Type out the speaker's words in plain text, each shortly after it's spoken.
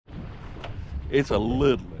It's a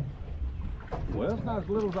little one. Well, it's not as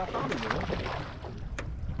little as I thought it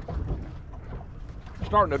was.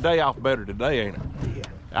 Starting the day off better today, ain't it? Yeah.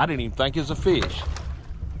 I didn't even think it was a fish.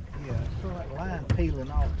 Yeah, it's sort of like line peeling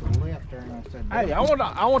off to the left there, and I said, Hey,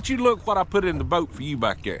 I want you to look what I put in the boat for you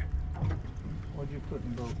back there. what'd you put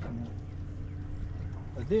in the boat?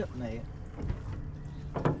 A dip net.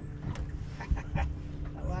 I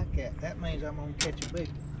like that. That means I'm gonna catch a big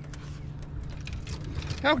one.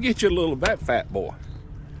 I'll get you a little of that fat boy.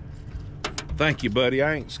 Thank you, buddy.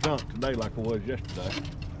 I ain't skunked today like I was yesterday.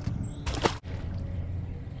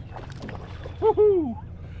 Woohoo!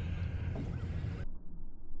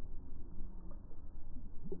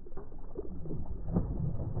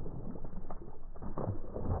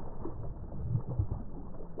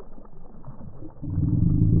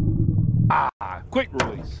 Quick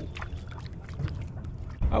release.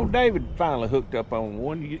 Oh, David finally hooked up on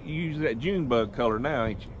one. You use that June bug color now,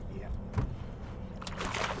 ain't you? Yeah.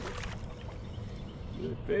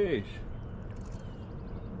 Good fish.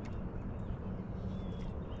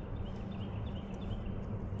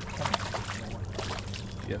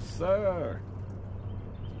 Yes, sir.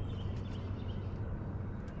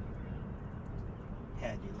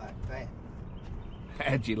 How'd you like that?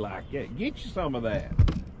 How'd you like that? Get you some of that.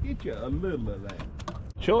 Get you a little of that.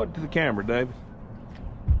 Show it to the camera, David.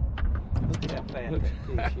 Look at how fat that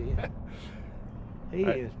fish is. He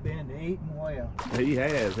has been eating well. He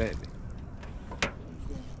has, hasn't he?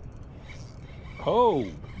 Oh,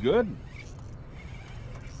 good.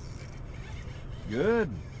 Good.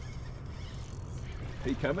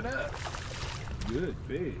 He coming up. Good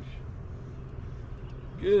fish.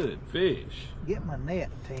 Good fish. Get my net,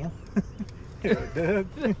 Tim. Doug.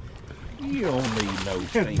 You don't need no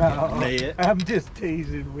stinking No, net. I'm just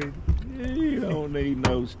teasing with you. You don't need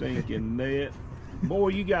no stinking net. Boy,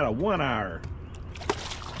 you got a 1-hour.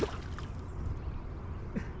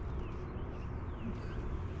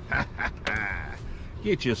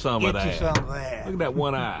 Get you some of that. Get you some of that. Look at that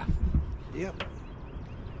 1 eye. Yep.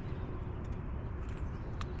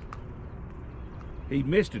 He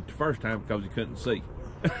missed it the first time because he couldn't see.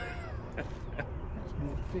 That's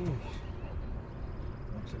good fish.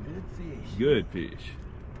 That's a good fish. Good fish.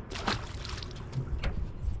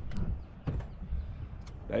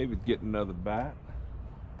 David's getting another bite.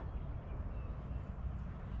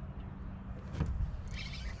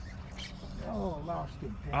 Oh, lost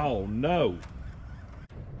him. Tim. Oh no.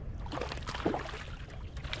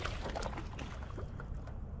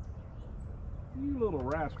 You little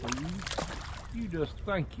rascal, you just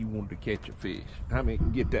think you wanted to catch a fish. I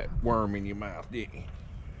mean, get that worm in your mouth, didn't you?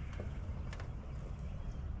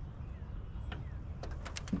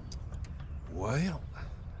 Well,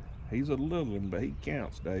 he's a little one, but he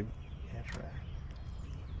counts, David. That's right.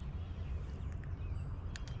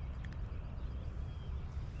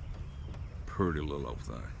 Pretty little old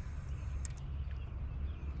thing.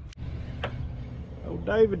 Oh,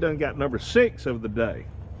 David done got number 6 of the day.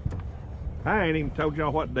 I ain't even told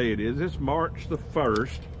y'all what day it is. It's March the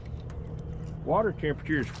 1st. Water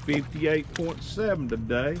temperature is 58.7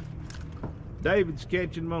 today. David's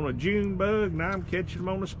catching them on a June bug, and I'm catching them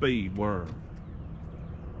on a speed worm.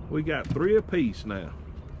 We got 3 apiece now.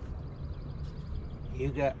 You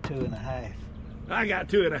got 2.5. I got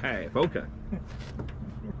 2.5. Okay.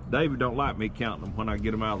 David don't like me counting them when I get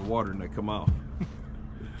them out of the water and they come off.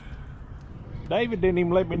 David didn't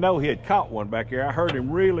even let me know he had caught one back here. I heard him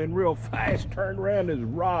reeling real fast, turned around, his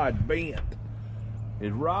rod bent.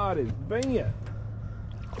 His rod is bent.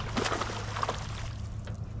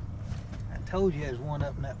 I told you there's one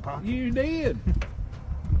up in that pocket. You did.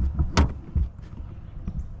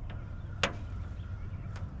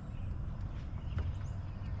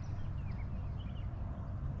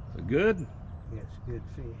 So good? Yes, good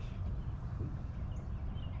fish.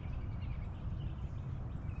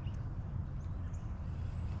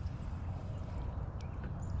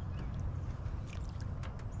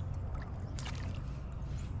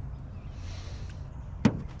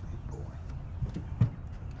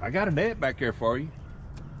 I got a net back there for you.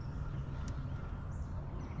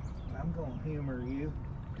 I'm going to humor you.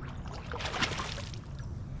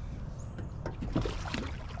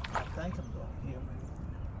 I think I'm going to humor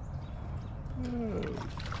you.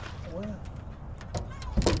 Well.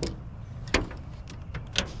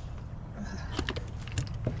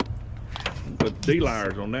 Put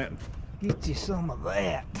D-lires on that. Get you some of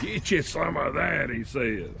that. Get you some of that, he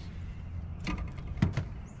says.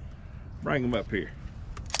 Bring him up here.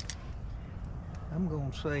 I'm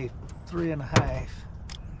going to say 3.5.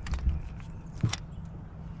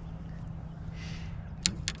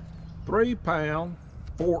 £3 pound,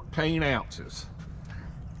 14 ounces.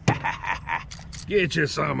 Get you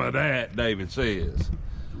some of that, David says.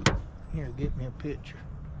 Here, get me a picture.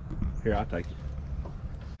 Here, I'll take it.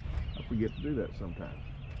 I forget to do that sometimes.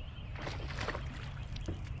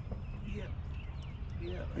 Yeah.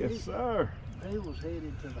 Yeah. Yes, sir. He was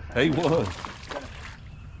headed to the house. He was.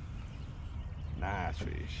 Nice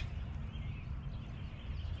fish.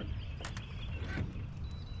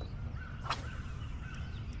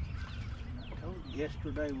 I told you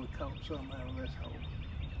yesterday we caught something out of this hole.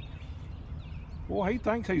 Boy, he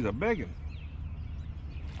thinks he's a big one.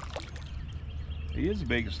 He is the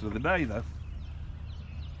biggest of the day, though.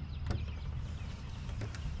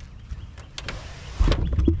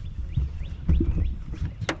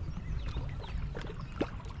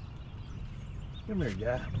 Come here,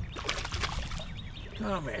 guy.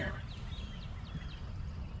 Come here.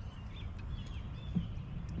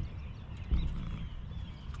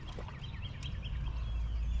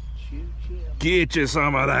 Shoot, yeah. Get you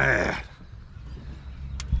some of that.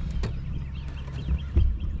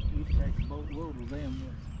 You take a boatload of them.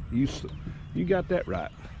 You got that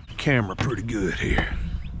right. Camera pretty good here.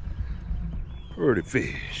 Pretty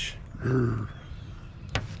fish.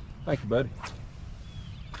 Thank you, buddy.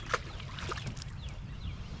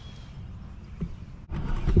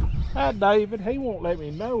 Hi, David. He won't let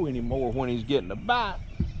me know anymore when he's getting a bite.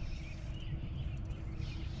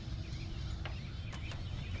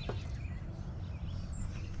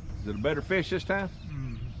 Is it a better fish this time?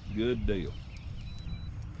 Good deal.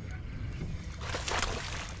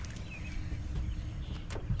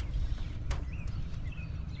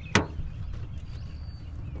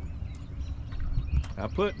 I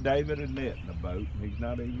put David a net in the boat, and he's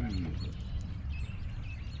not even using it.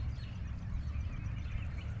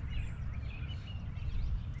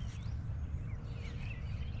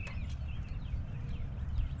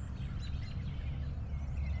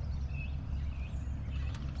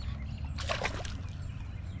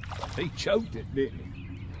 He choked it, didn't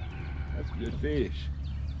he? That's a good fish.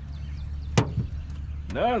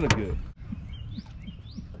 Another good.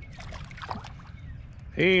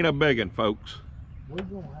 He ain't a big one, folks,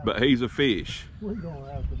 but he's a fish. We're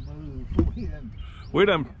gonna have to move. We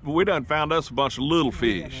done found us a bunch of little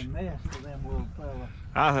fish. A nest of them little fellas.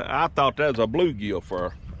 I thought that was a bluegill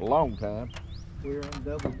for a long time. We're in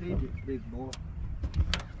double digits, big boy.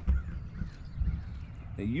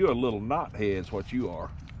 And you a little knothead's what you are.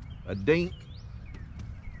 A dink.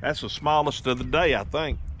 That's the smallest of the day, I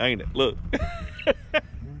think, ain't it? Look.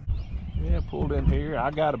 Yeah, pulled in here.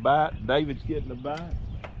 I got a bite. David's getting a bite.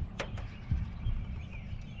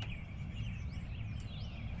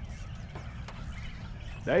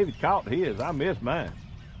 David caught his. I missed mine.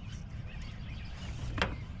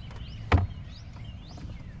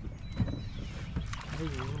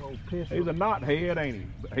 He's a little pistol. He's a knothead, ain't he?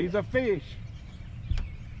 But he's a fish.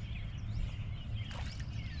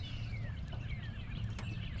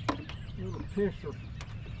 Little pistol.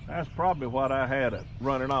 That's probably what I had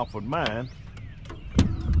running off with mine.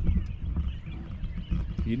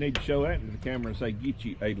 You need to show that into the camera and say, get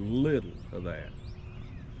you a little of that.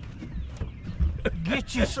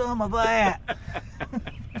 Get you some of that.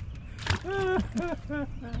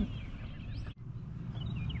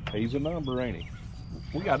 He's a number, ain't he?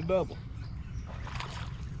 We got a double.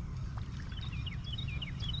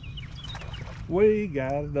 We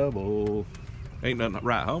got a double. Ain't nothing to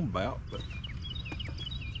write home about, but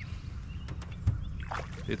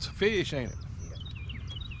it's a fish, ain't it?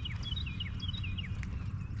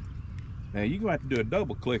 Now you're gonna have to do a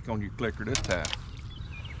double click on your clicker this time.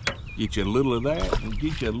 Get you a little of that and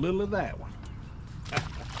get you a little of that one.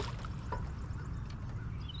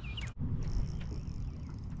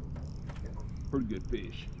 Pretty good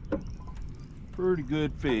fish. Pretty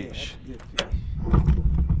good fish. Yeah, that's a good fish.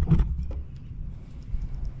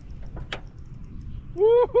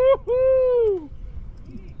 Woo-hoo-hoo!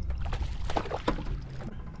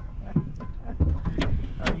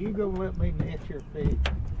 Are you gonna let me net your fish?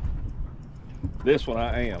 This one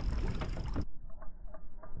I am.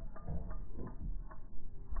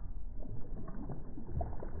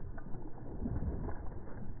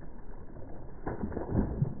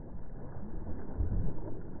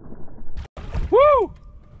 Woo!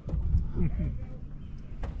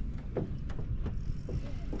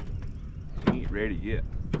 He ain't ready yet.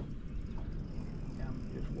 I'm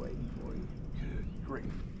just waiting for you. Good grief.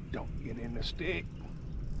 Don't get in the stick.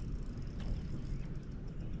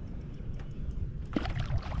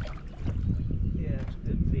 Yeah, it's a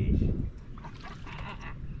good fish.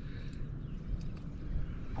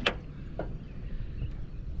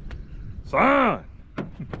 Son!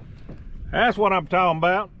 That's what I'm talking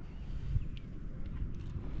about.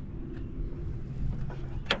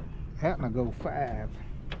 Happened to go 5.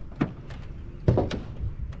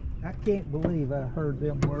 I can't believe I heard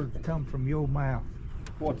them words come from your mouth.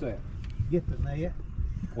 What's that? Get the net.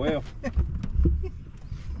 Well,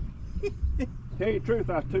 tell you the truth,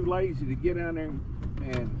 I was too lazy to get down there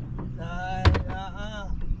and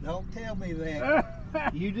Don't tell me that.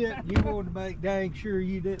 You wanted to make dang sure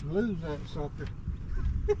you didn't lose that sucker.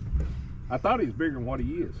 I thought he was bigger than what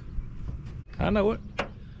he is. I know it.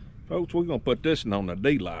 Folks, we're gonna put this one on the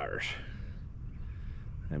D-Lyres.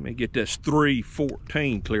 Let me get this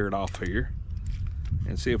 314 cleared off here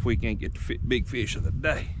and see if we can't get the big fish of the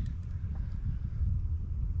day.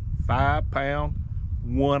 5 pound,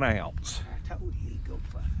 1 ounce. I told you he'd go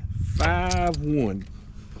 5'1".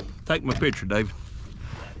 Take my picture, David.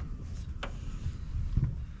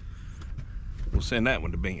 We'll send that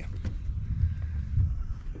one to Ben.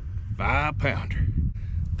 5 pounder.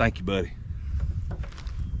 Thank you, buddy.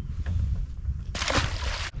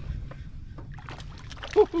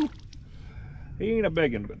 He ain't a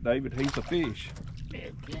big one, but David, he's a fish.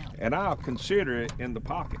 And I'll consider it in the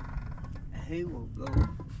pocket. He will go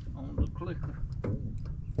on the clicker.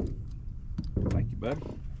 Thank you, buddy.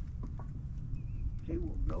 He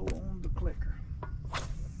will go on the clicker.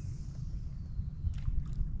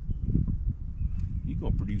 You're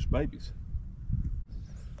gonna produce babies.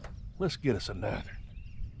 Let's get us another.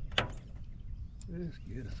 Let's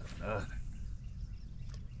get us another.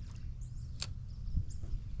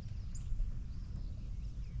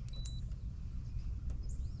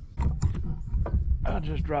 I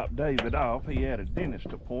just dropped David off. He had a dentist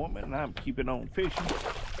appointment and I'm keeping on fishing.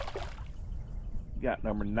 Got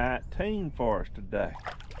number 19 for us today.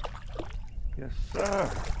 Yes, sir.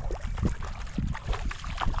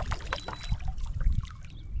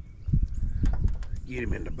 Get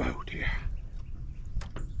him in the boat here.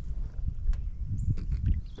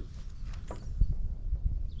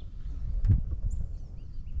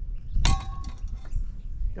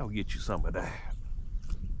 Y'all get you some of that.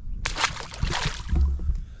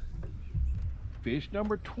 Fish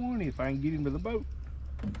number 20 if I can get him to the boat.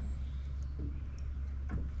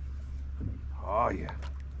 Oh yeah.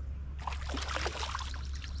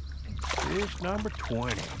 Fish number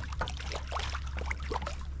 20.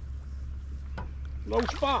 Low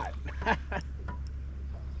spot.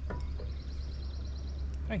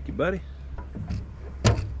 Thank you, buddy.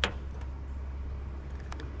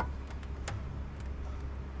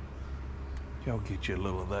 Y'all get you a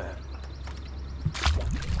little of that.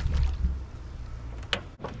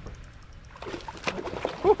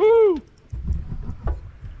 Woohoo!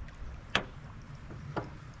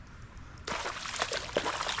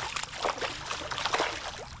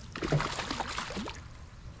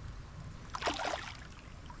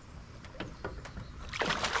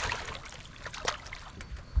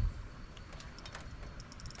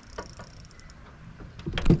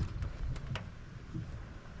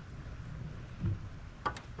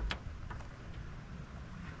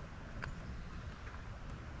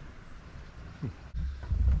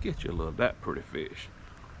 Get you a little of that pretty fish.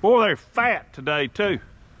 Boy, they're fat today too.